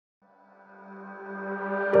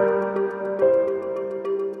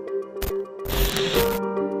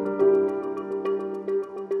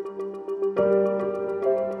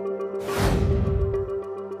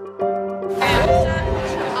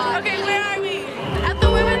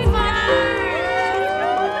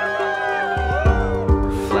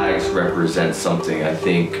represent something I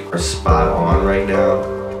think are spot on right now.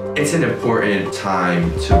 It's an important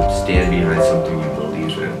time to stand behind something you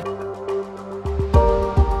believe in.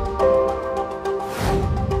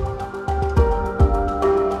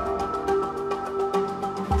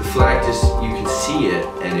 The flag just, you can see it,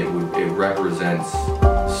 and it represents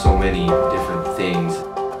so many different things.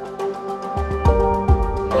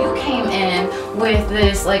 You came in with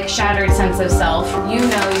this like shattered sense of self. You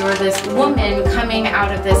know you're this woman coming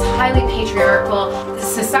out of this highly patriarchal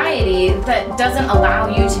society that doesn't allow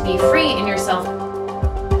you to be free in yourself.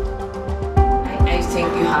 I think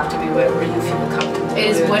you have to be wherever you feel comfortable.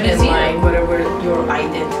 What is like whatever your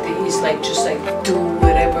identity is, like just like do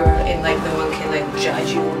whatever, and like no one can like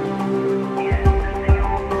judge you.